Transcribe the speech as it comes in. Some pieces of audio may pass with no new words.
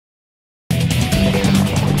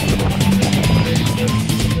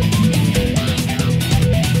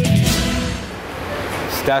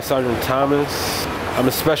Staff Sergeant Thomas. I'm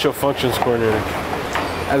a special functions coordinator.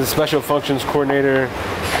 As a special functions coordinator,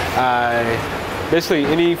 basically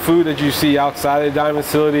any food that you see outside of the dining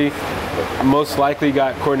facility most likely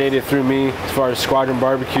got coordinated through me, as far as squadron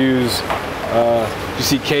barbecues. You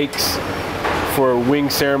see cakes for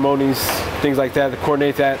wing ceremonies, things like that, to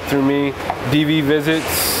coordinate that through me. DV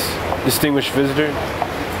visits, distinguished visitor.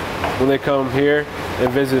 When they come here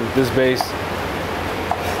and visit this base,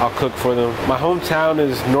 I'll cook for them. My hometown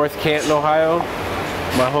is North Canton, Ohio.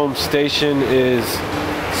 My home station is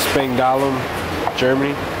Spangdahlem,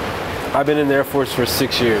 Germany. I've been in the Air Force for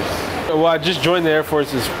 6 years. Well, I just joined the Air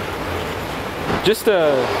Force just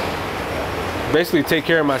to basically take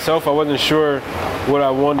care of myself. I wasn't sure what I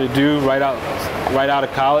wanted to do right out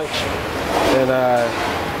of college,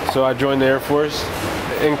 and so I joined the Air Force.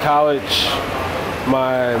 In college,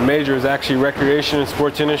 my major is actually recreation and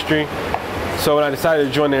sports industry. So when I decided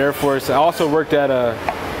to join the Air Force, I also worked at a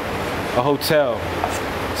hotel.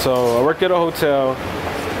 So I worked at a hotel.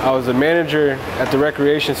 I was a manager at the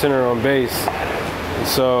recreation center on base. And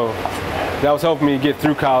so that was helping me get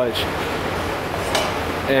through college.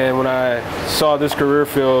 And when I saw this career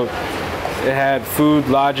field, it had food,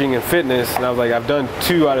 lodging, and fitness. And I was like, I've done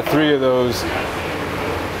 2 out of 3 of those.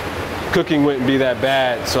 Cooking wouldn't be that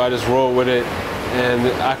bad, so I just rolled with it. And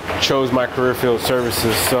I chose my career field,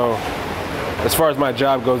 services. So as far as my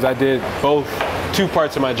job goes, I did 2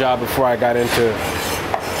 parts of my job before I got into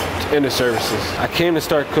services. I came to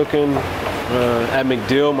start cooking at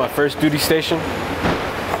MacDill, my first duty station.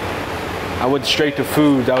 I went straight to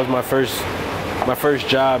food. That was my first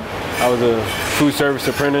job. I was a food service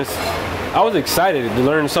apprentice. I was excited to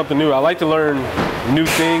learn something new. I like to learn new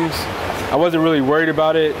things. I wasn't really worried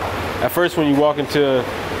about it. At first, when you walk into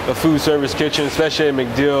a food service kitchen, especially at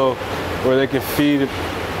MacDill, where they can feed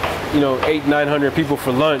 800-900 people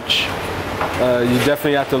for lunch, you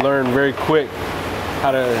definitely have to learn very quick how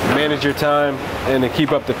to manage your time and to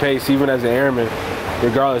keep up the pace, even as an airman,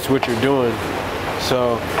 regardless of what you're doing.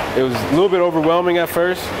 So it was a little bit overwhelming at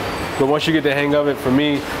first, but once you get the hang of it, for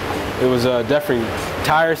me, it was definitely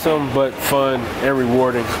tiresome but fun and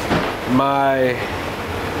rewarding. My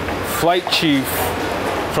flight chief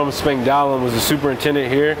from Spangdahlem was the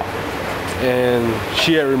superintendent here, and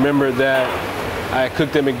she had remembered that I had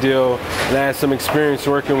cooked at MacDill and I had some experience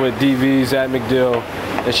working with DVs at MacDill,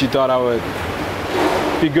 and she thought I would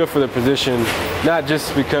be good for the position. Not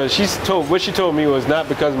just because what she told me was not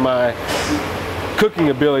because of my cooking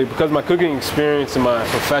ability, because of my cooking experience and my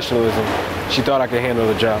professionalism. She thought I could handle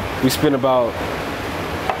the job. We spent about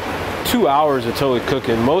 2 hours of totally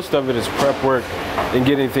cooking. Most of it is prep work and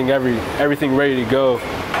getting everything ready to go,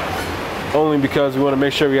 only because we want to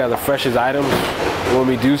make sure we have the freshest items when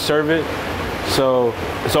we do serve it. So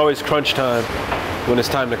it's always crunch time when it's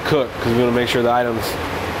time to cook, because we want to make sure the items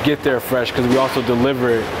get there fresh, because we also deliver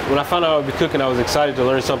it. When I found out I would be cooking, I was excited to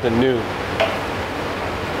learn something new.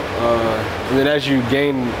 And then as you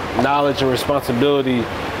gain knowledge and responsibility,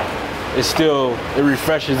 it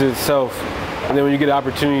refreshes itself. And then when you get the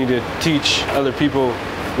opportunity to teach other people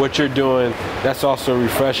what you're doing, that's also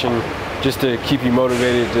refreshing, just to keep you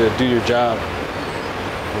motivated to do your job.